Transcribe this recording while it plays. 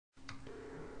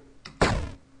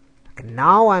Okay,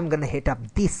 now I'm gonna hit up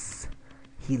this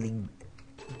healing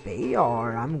bay,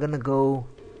 or I'm gonna go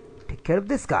take care of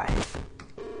this guy.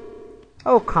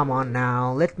 Oh, come on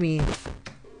now. Let me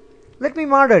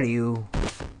murder you.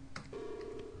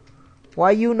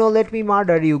 Why let me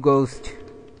murder you, ghost?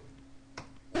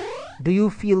 Do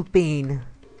you feel pain?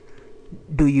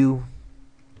 Do you?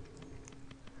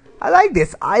 I like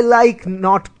this. I like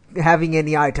not having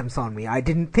any items on me. I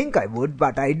didn't think I would,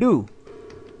 but I do.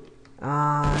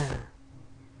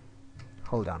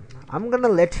 Hold on. I'm gonna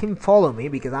let him follow me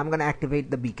because I'm gonna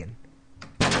activate the beacon.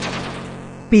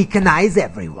 Beaconize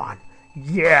everyone.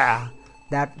 Yeah.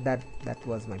 That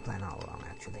was my plan all along,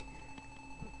 actually.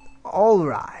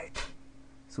 Alright.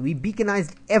 So we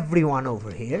beaconized everyone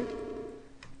over here.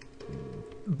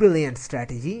 Brilliant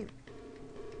strategy.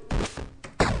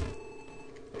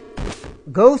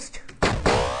 Ghost,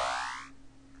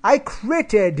 I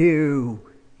critted you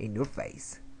in your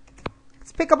face.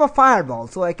 Let's pick up a fireball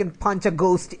so I can punch a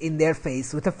ghost in their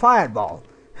face with a fireball.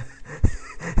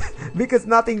 Because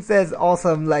nothing says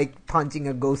awesome like punching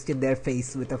a ghost in their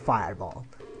face with a fireball.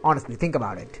 Honestly, think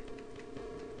about it.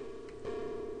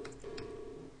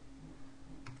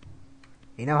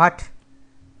 You know what?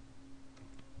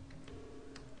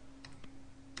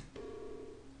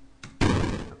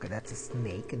 Okay, that's a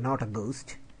snake, not a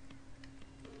ghost.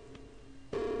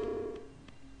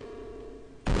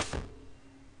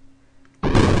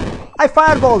 I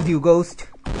fireballed you, ghost.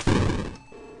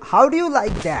 How do you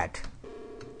like that?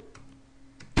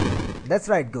 That's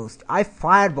right, ghost. I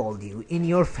fireballed you in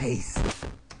your face.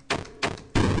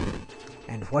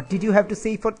 And what did you have to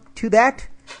say to that?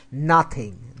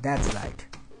 Nothing. That's right.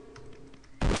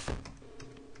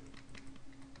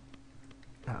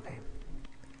 Okay.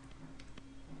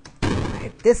 I'm gonna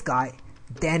hit this guy,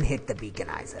 then hit the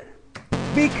beaconizer.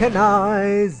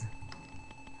 Beaconize!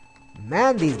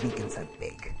 Man, these beacons are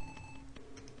big.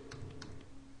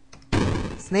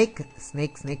 Snake,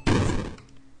 please.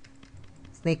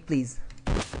 Snake, please.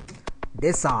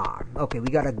 Disarm. Okay, we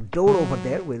got a door over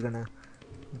there. We're gonna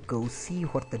go see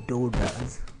what the door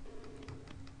does.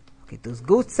 Okay, those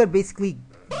ghosts are basically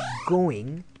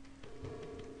going.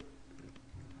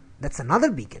 That's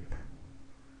another beacon.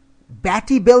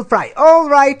 Batty Belfry.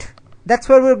 Alright, that's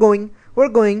where we're going. We're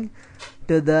going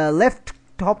to the left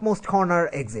topmost corner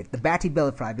exit, the Batty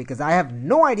Belfry, because I have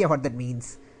no idea what that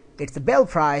means. It's a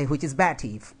belfry, which is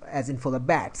batty, as in full of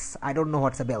bats. I don't know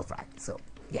what's a belfry, so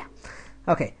yeah.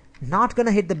 Okay, not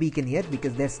gonna hit the beacon yet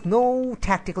because there's no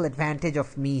tactical advantage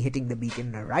of me hitting the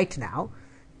beacon right now.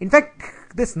 In fact,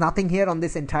 there's nothing here on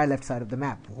this entire left side of the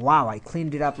map. Wow, I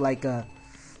cleaned it up like a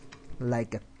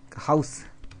house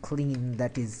clean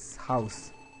that is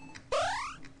house.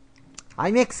 I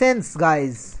make sense,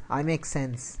 guys. I make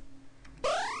sense.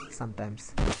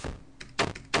 Sometimes.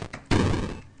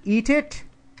 Eat it.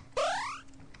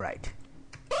 Right.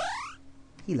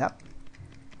 Heal up.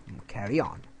 Carry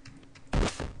on.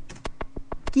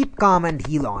 Keep calm and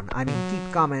heal on. I mean,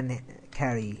 keep calm and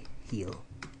carry heal.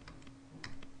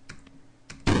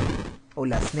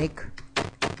 Hola, snake.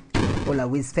 Hola,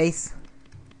 whiz face.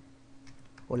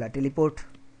 Hola, teleport.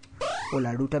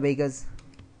 Hola, rutabagas.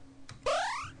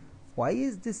 Why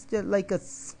is this just like a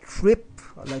strip,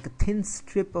 like a thin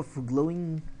strip of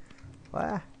glowing?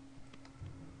 What?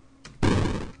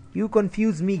 You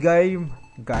confuse me, Gaiam.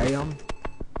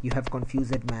 You have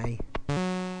confused me.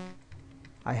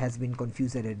 I has been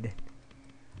confused. Okay,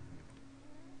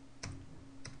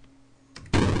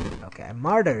 I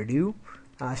murdered you.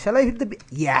 Shall I hit the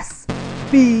yes!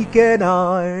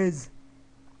 Beaconize!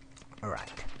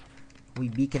 Alright. We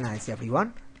beaconized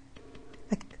everyone.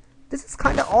 Like, this is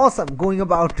kinda awesome, going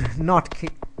about not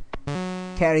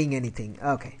carrying anything.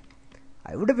 Okay.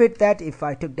 I would have hit that if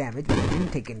I took damage, but I didn't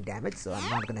take any damage, so I'm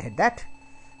not gonna hit that.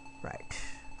 Right.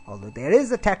 Although there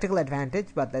is a tactical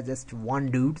advantage, but that's just one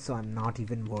dude, so I'm not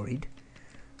even worried.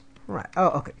 Right. Oh,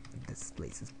 okay. This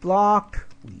place is blocked.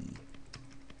 We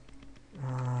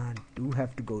do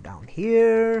have to go down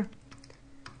here.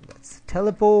 That's a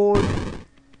teleport.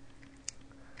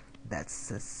 That's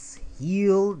a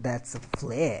heal. That's a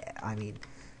flare. I mean,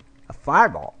 a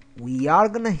fireball. We are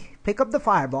gonna pick up the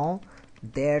fireball.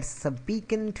 There's a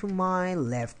beacon to my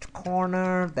left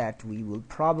corner that we will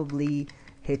probably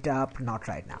hit up. Not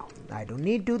right now. I don't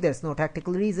need to. There's no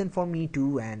tactical reason for me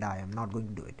to, and I am not going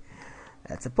to do it.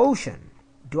 That's a potion.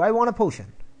 Do I want a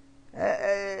potion?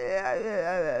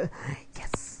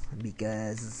 Yes,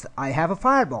 because I have a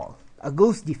fireball, a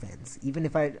ghost defense. Even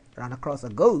if I run across a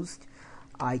ghost,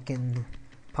 I can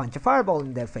punch a fireball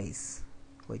in their face,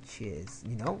 which is,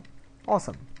 you know,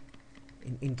 awesome.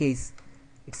 In case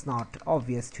it's not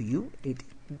obvious to you,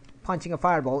 punching a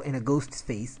fireball in a ghost's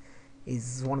face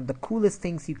is one of the coolest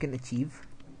things you can achieve.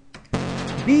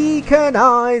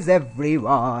 Beaconize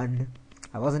everyone.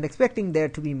 I wasn't expecting there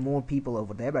to be more people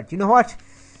over there, but you know what?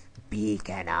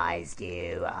 Beaconized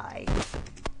UI.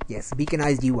 Yes,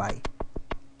 beaconized UI.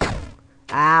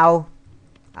 Ow.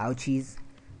 Ouchies.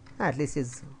 At least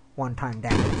it's one-time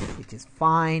damage, which is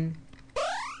fine.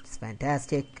 It's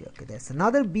fantastic. Okay, there's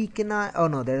another beacon. Oh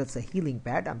no, there's a healing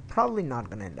pad. I'm probably not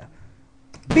gonna end up.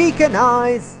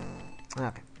 Beaconize.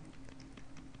 Okay.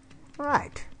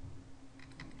 Alright.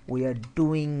 We are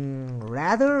doing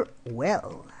rather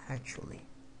well, actually.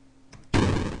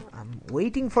 I'm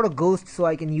waiting for a ghost so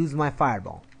I can use my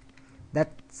fireball.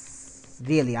 That's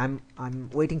really, I'm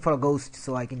waiting for a ghost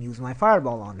so I can use my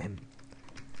fireball on him.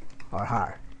 Or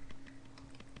her.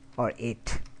 Or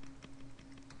it.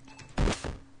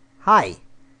 Hi.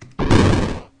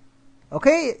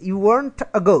 Okay, you weren't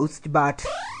a ghost, but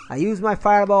I used my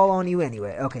fireball on you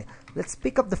anyway. Okay, let's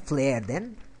pick up the flare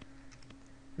then.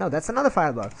 No, that's another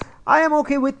fireball. I am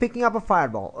okay with picking up a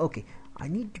fireball. Okay, I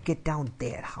need to get down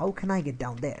there. How can I get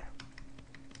down there?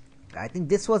 I think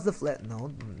this was the flare.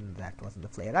 No, that wasn't the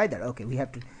flare either. Okay, we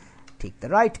have to take the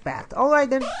right path. Alright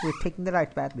then, we're taking the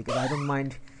right path because I don't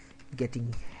mind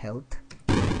getting health.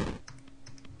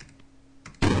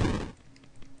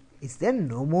 Is there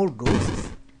no more ghosts?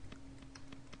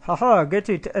 Haha, get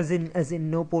it, as in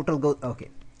no portal ghost. Okay.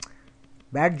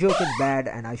 Bad joke is bad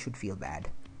and I should feel bad.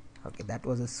 Okay, that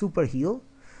was a super heal.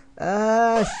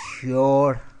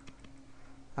 Sure.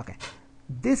 Okay.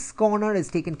 This corner is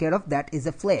taken care of. That is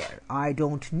a flare. I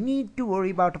don't need to worry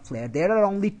about a flare. There are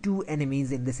only 2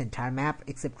 enemies in this entire map,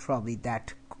 except probably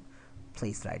that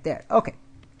place right there. Okay.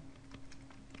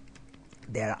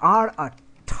 There are a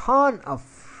ton of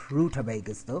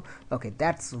rutabagas though. Okay,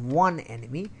 that's one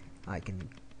enemy. I can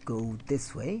go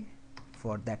this way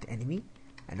for that enemy.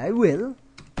 And I will.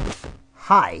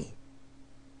 Hi.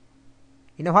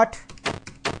 You know what?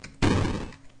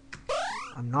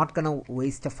 I'm not gonna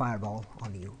waste a fireball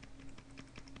on you.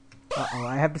 Uh-oh,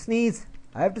 I have to sneeze.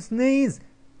 I have to sneeze.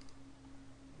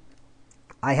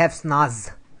 I have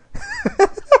snaz.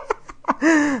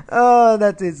 Oh,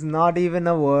 that is not even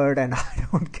a word and I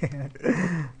don't care.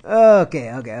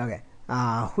 Okay.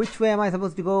 Which way am I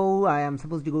supposed to go? I am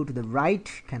supposed to go to the right.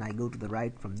 Can I go to the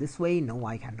right from this way? No,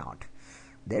 I cannot.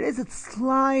 There is a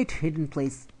slight hidden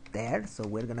place there, so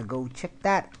we're gonna go check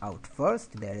that out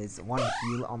first. There is one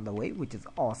heal on the way, which is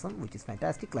awesome, which is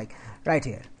fantastic. Like right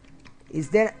here.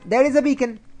 There is a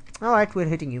beacon. Alright, we're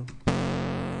hitting you.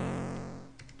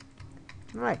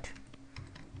 Alright.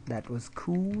 That was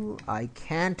cool. I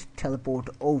can't teleport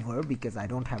over because I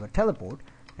don't have a teleport,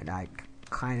 and I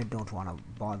kind of don't want to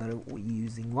bother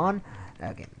using one.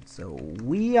 Okay, so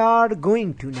we are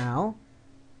going to now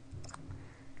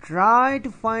try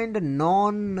to find a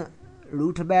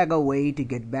non-rutabaga way to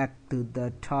get back to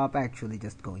the top. Actually,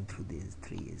 just going through these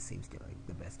 3 seems to be like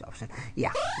the best option.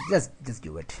 Yeah, just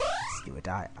do it. Let's do it.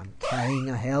 I'm carrying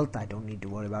a health. I don't need to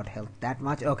worry about health that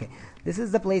much. Okay, this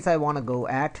is the place I want to go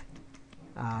at.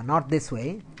 Not this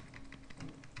way.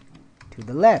 To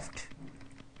the left.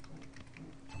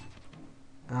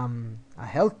 A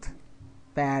health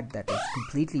pad that is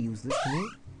completely useless to me.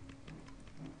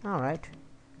 Alright.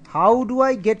 How do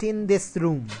I get in this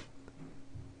room?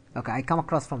 Okay, I come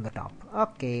across from the top.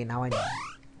 Okay, now I know.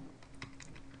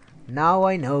 Now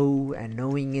I know, and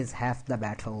knowing is half the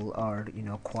battle, or, you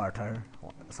know, quarter.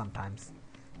 Sometimes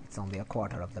it's only a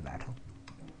quarter of the battle.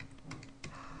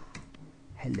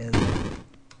 Hello.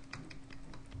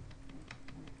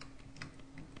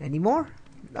 Any more?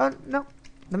 No.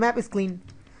 The map is clean.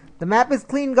 The map is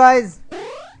clean, guys.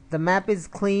 The map is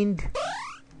cleaned.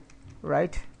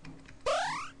 Right?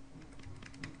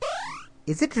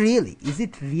 Is it really? Is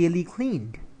it really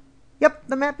cleaned? Yep,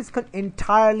 the map is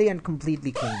entirely and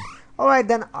completely cleaned. Alright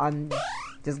then, I'm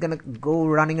just gonna go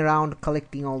running around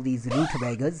collecting all these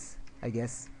rutabagas. I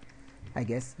guess,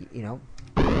 you know.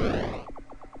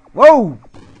 Whoa!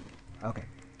 Okay.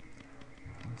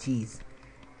 Jeez.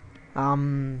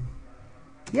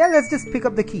 Yeah, let's just pick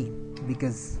up the key.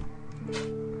 Because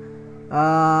there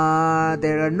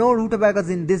are no rutabagas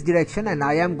in this direction, and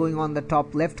I am going on the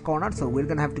top left corner, so we're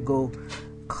gonna have to go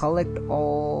collect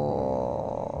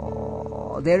all.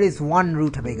 There is one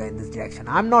rutabaga in this direction.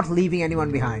 I'm not leaving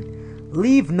anyone behind.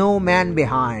 Leave no man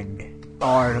behind.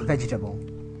 Or vegetable.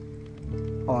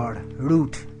 Or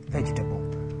root vegetable.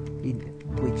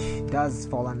 Which does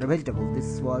fall under vegetable.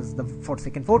 This was the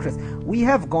Forsaken Fortress. We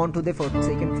have gone to the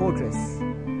Forsaken Fortress,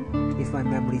 if my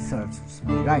memory serves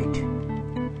me right.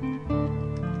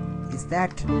 Is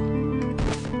that?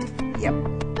 Yep.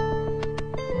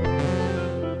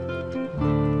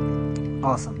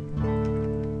 Awesome.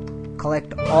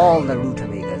 collect all the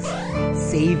rutabagas.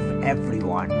 Save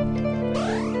everyone.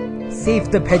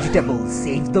 Save the vegetables.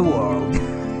 Save the world.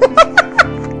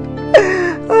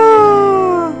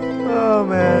 Oh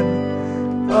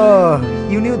man. Oh,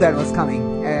 you knew that was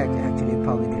coming. Actually, you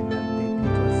probably didn't.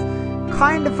 It was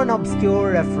kind of an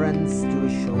obscure reference to a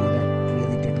show that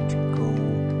really didn't go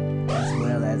as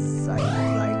well as I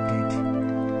liked it.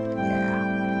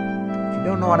 Yeah. If you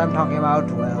don't know what I'm talking about,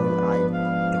 well, I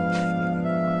don't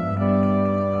really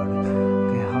know.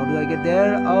 Okay, how do I get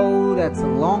there? Oh, that's a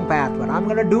long path, but I'm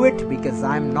gonna do it because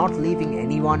I'm not leaving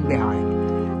anyone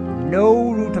behind.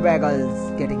 No rutabaga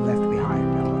is getting left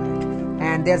behind. Alright.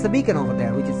 And there's a beacon over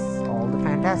there, which is all the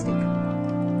fantastic.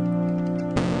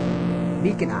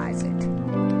 Beaconize it.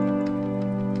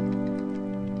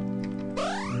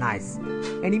 Nice.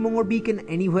 Any more beacon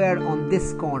anywhere on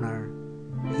this corner?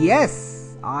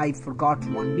 Yes! I forgot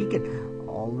one beacon.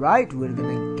 Alright, we're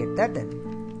gonna get that then.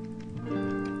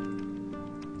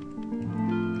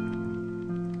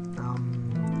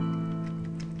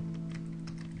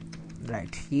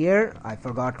 Right here, I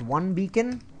forgot one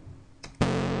beacon.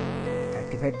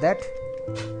 Activate that.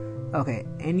 Okay,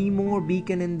 any more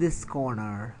beacon in this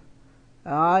corner?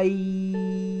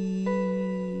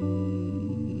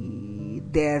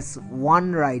 There's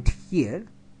one right here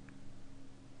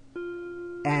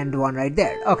and one right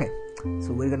there. Okay,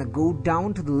 so we're gonna go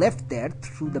down to the left there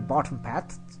through the bottom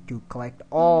path to collect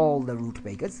all the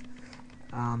rutabagas.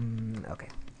 Okay.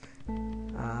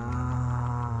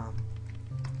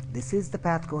 This is the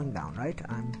path going down, right?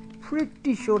 I'm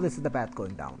pretty sure this is the path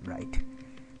going down, right?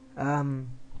 Oh,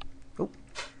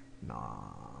 no,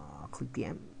 click the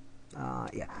M.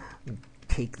 Yeah,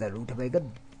 take the rutabaga,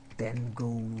 then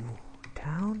go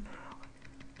down.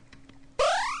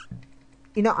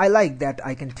 You know, I like that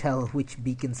I can tell which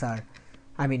beacons are,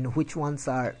 which ones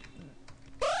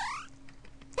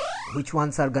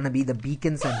are gonna be the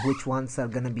beacons and which ones are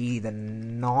gonna be the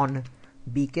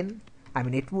non-beacon.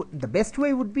 The best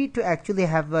way would be to actually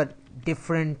have a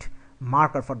different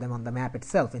marker for them on the map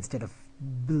itself instead of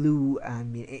blue.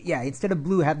 Instead of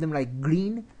blue, have them like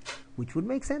green, which would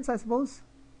make sense, I suppose.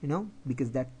 You know,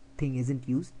 because that thing isn't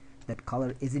used, that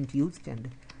color isn't used, and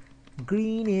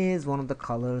green is one of the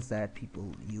colors that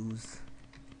people use.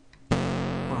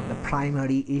 One of the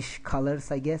primary-ish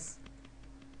colors, I guess.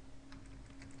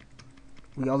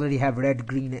 We already have red,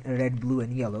 green, red, blue,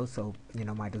 and yellow, so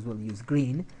might as well use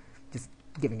green. Just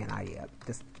giving an idea.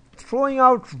 Just throwing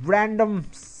out random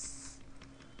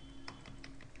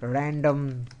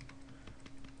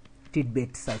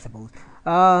tidbits, I suppose.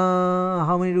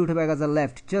 How many rutabagas are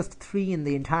left? Just 3 in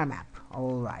the entire map.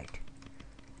 Alright.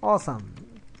 Awesome.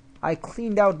 I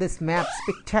cleaned out this map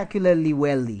spectacularly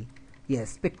welly.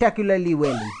 Yes, spectacularly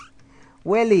welly.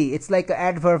 Welly, it's like an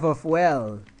adverb of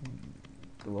well.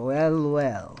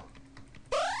 Well.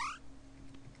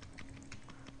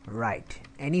 Right.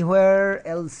 Anywhere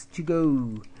else to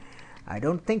go? I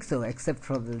don't think so, except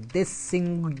for this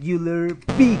singular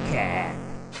beacon.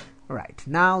 Right,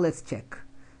 now let's check.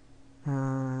 I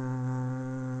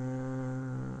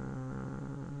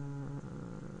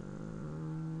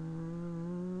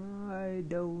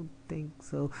don't think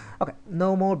so. Okay,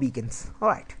 no more beacons.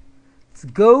 Alright. Let's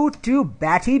go to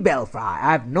Batty Belfry. I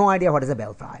have no idea what is a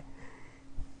Belfry.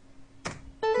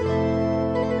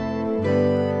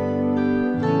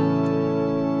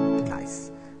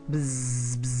 Nice.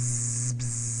 Bzz, bzz,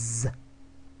 bzz.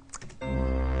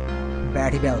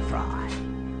 Batty Belfry.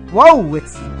 Whoa!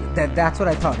 That's what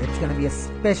I thought. It's gonna be a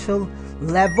special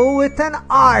level with an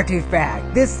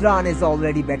artifact. This run is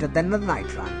already better than the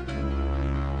night run.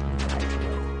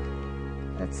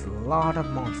 That's a lot of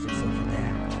monsters over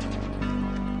there.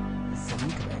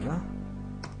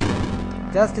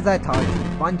 Just as I thought,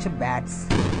 a bunch of bats.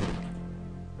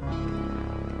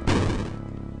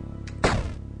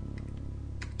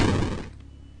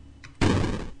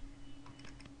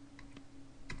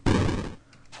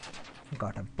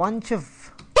 Got a bunch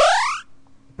of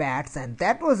bats, and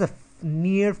that was a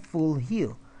near full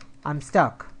heal. I'm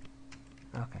stuck.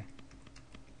 Okay.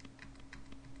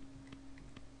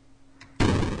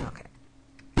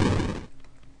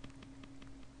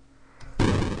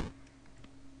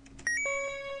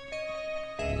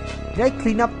 Did I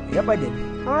clean up? Yep, I did.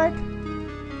 Alright.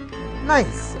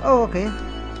 Nice. Oh, okay.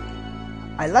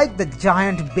 I like the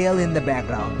giant bell in the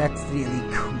background. That's really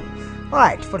cool.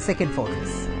 Alright, for second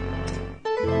fortress.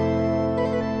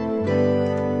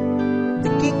 The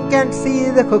king can't see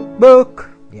the cookbook.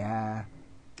 Yeah.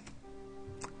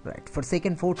 Right,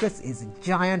 Forsaken Fortress is a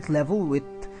giant level with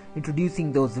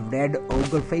introducing those red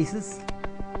ogre faces.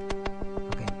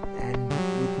 Okay, and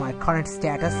with my current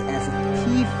status as a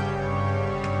thief,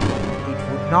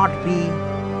 would not be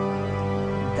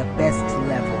the best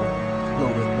level to go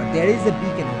with, but there is a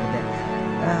beacon over there.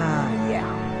 Yeah.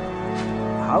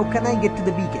 How can I get to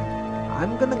the beacon?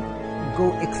 I'm gonna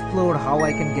go explore how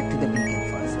I can get to the beacon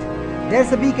first.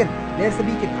 There's a beacon. There's a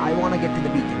beacon. I wanna get to the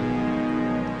beacon.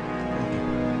 Okay.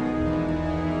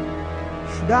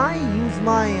 Should I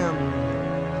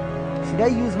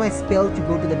use my spell to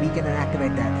go to the beacon and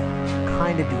activate that?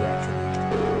 Kinda do actually.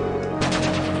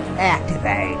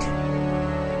 Activate.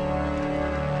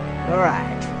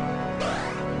 Alright.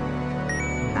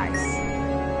 Nice.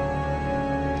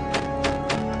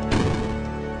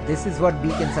 This is what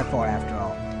beacons are for after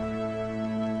all.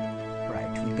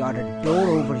 Right, we got a door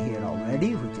over here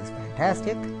already, which is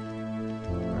fantastic.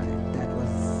 Right, that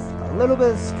was a little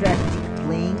bit of strategic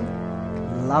playing.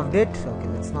 Loved it. Okay,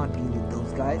 let's not deal with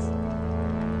those guys.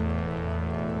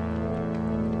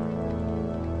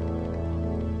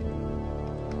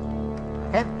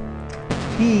 Okay.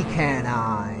 Beacon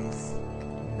eyes.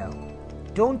 No.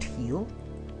 Don't heal.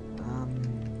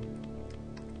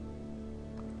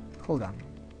 Hold on.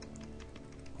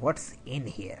 What's in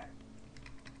here?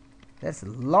 There's a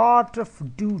lot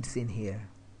of dudes in here.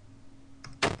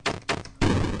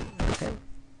 Okay.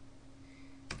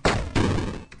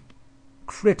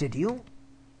 Critted you.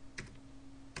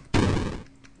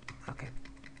 Okay.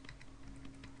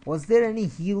 Was there any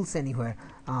heals anywhere?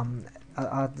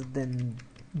 Other than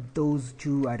those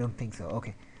two, I don't think so.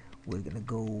 Okay. We're gonna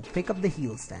go pick up the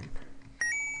heals then.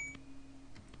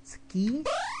 It's a key.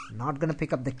 Not gonna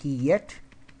pick up the key yet.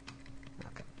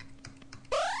 Okay.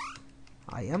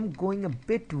 I am going a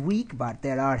bit weak, but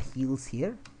there are heals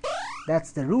here.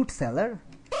 That's the root cellar.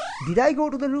 Did I go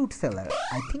to the root cellar?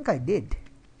 I think I did.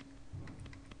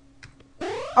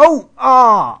 Oh!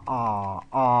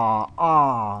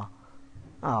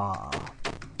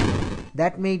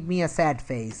 That made me a sad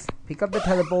face. Pick up the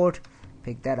teleport.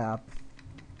 Pick that up.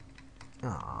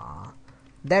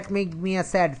 That made me a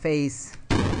sad face.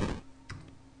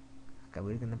 Okay,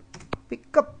 we're gonna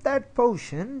pick up that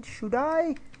potion. Should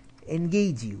I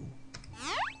engage you?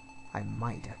 I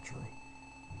might actually.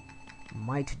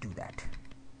 Might do that.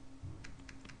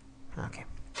 Okay.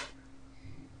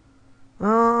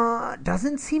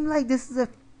 Doesn't seem like this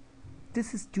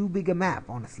is too big a map,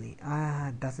 honestly.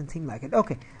 Doesn't seem like it.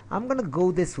 Okay, I'm gonna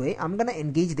go this way. I'm gonna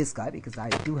engage this guy because I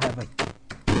do have a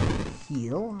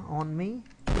heal on me.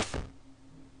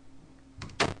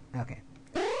 Okay.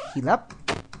 Heal up.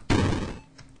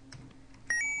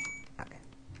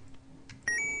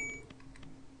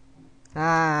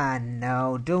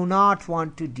 No, do not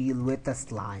want to deal with a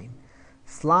slime.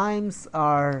 Slimes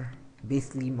are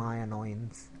basically my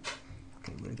annoyance.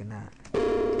 Okay, we're gonna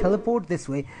teleport this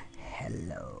way.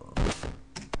 Hello.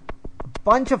 A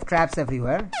bunch of traps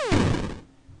everywhere.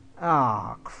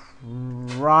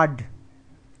 Crud.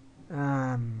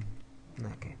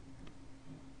 Okay.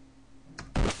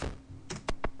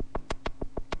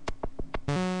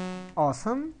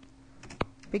 Awesome.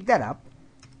 Pick that up.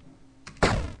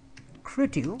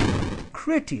 Crit you.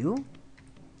 Crit you.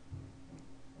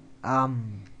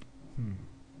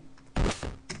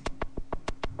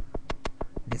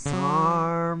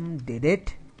 Disarm. Did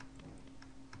it.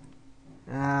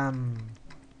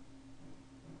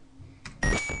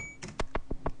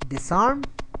 Disarm.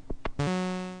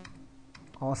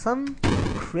 Awesome.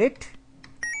 Crit.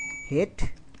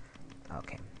 Hit.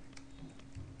 Okay.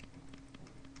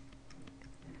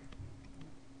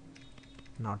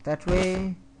 Not that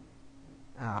way.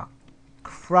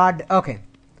 Crud. Okay.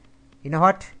 You know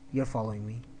what? You're following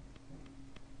me.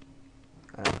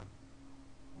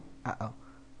 Uh-oh.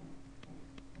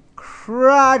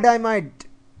 Crud, I might...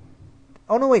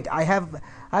 Oh no, wait. I have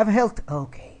health.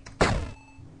 Okay.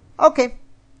 Okay.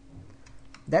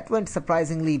 That went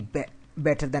surprisingly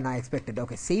better than I expected.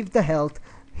 Okay, save the health.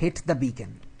 Hit the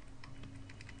beacon.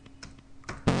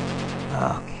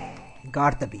 Okay.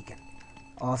 Got the beacon.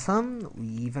 Awesome. We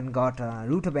even got a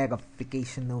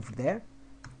rutabagafication over there.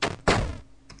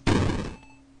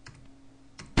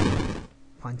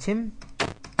 Punch him.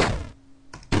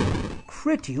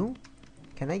 Crit you.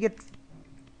 Can I get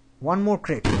one more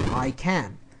crit? I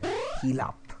can. Heal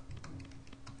up.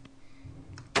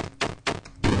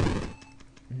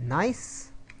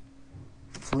 Nice.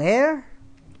 Flare.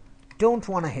 Don't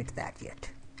want to hit that yet.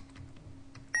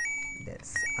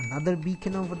 There's another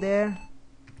beacon over there.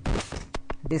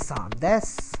 Disarm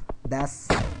this. That's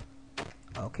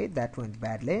okay. That went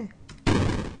badly.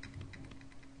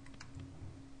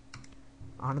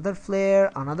 Another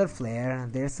flare. Another flare.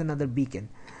 There's another beacon.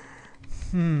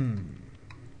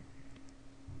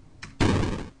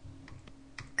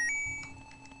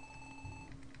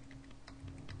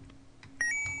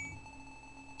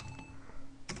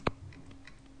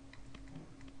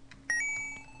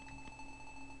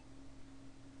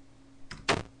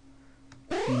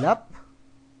 Heal up.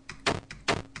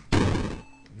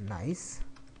 Nice.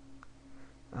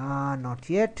 Not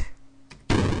yet.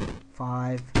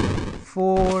 5,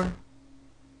 4.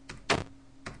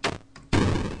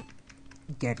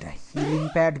 Get a healing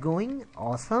pad going.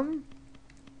 Awesome.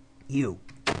 You.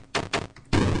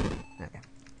 Okay.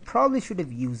 Probably should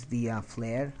have used the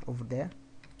flare over there.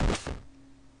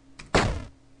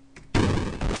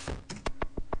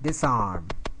 Disarm.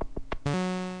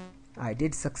 I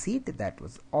did succeed. That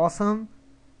was awesome.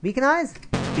 Beacon eyes?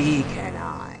 Beacon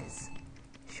eyes.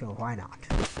 Sure, why not?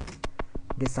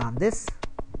 Disarm this.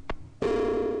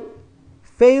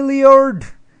 Failured.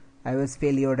 I was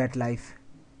failured at life.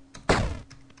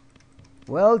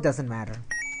 Well, doesn't matter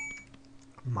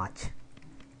much.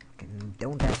 Okay,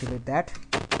 don't activate that.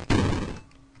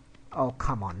 Oh,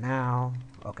 come on now.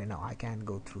 Okay, no, I can't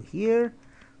go through here.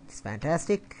 It's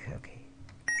fantastic. Okay.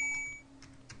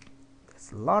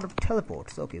 There's a lot of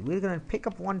teleports. Okay, we're gonna pick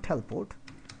up one teleport.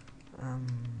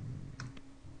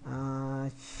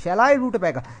 Shall I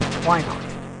rutabaga? Why not?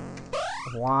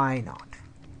 Why not?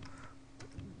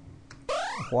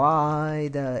 Why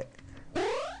the...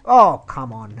 Oh,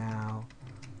 come on now.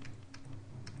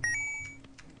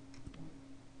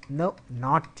 No,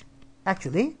 not...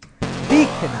 Actually,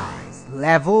 Beacon Eyes,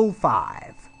 level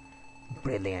 5.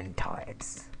 Brilliant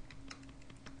targets.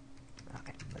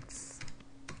 Okay, let's...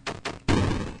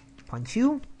 Punch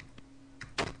you.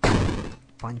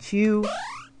 Punch you.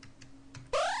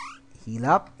 Heal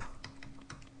up.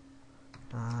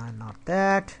 Not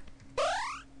that.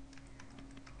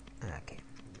 Okay.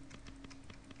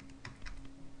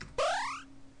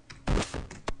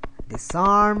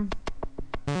 Disarm.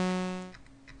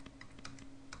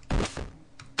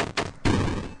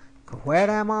 Where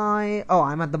am I? Oh,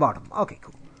 I'm at the bottom. Okay,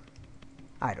 cool.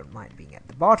 I don't mind being at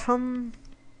the bottom.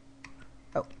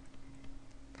 Oh.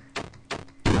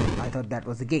 I thought that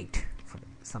was a gate for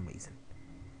some reason.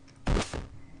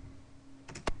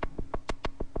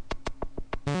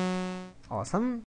 Awesome.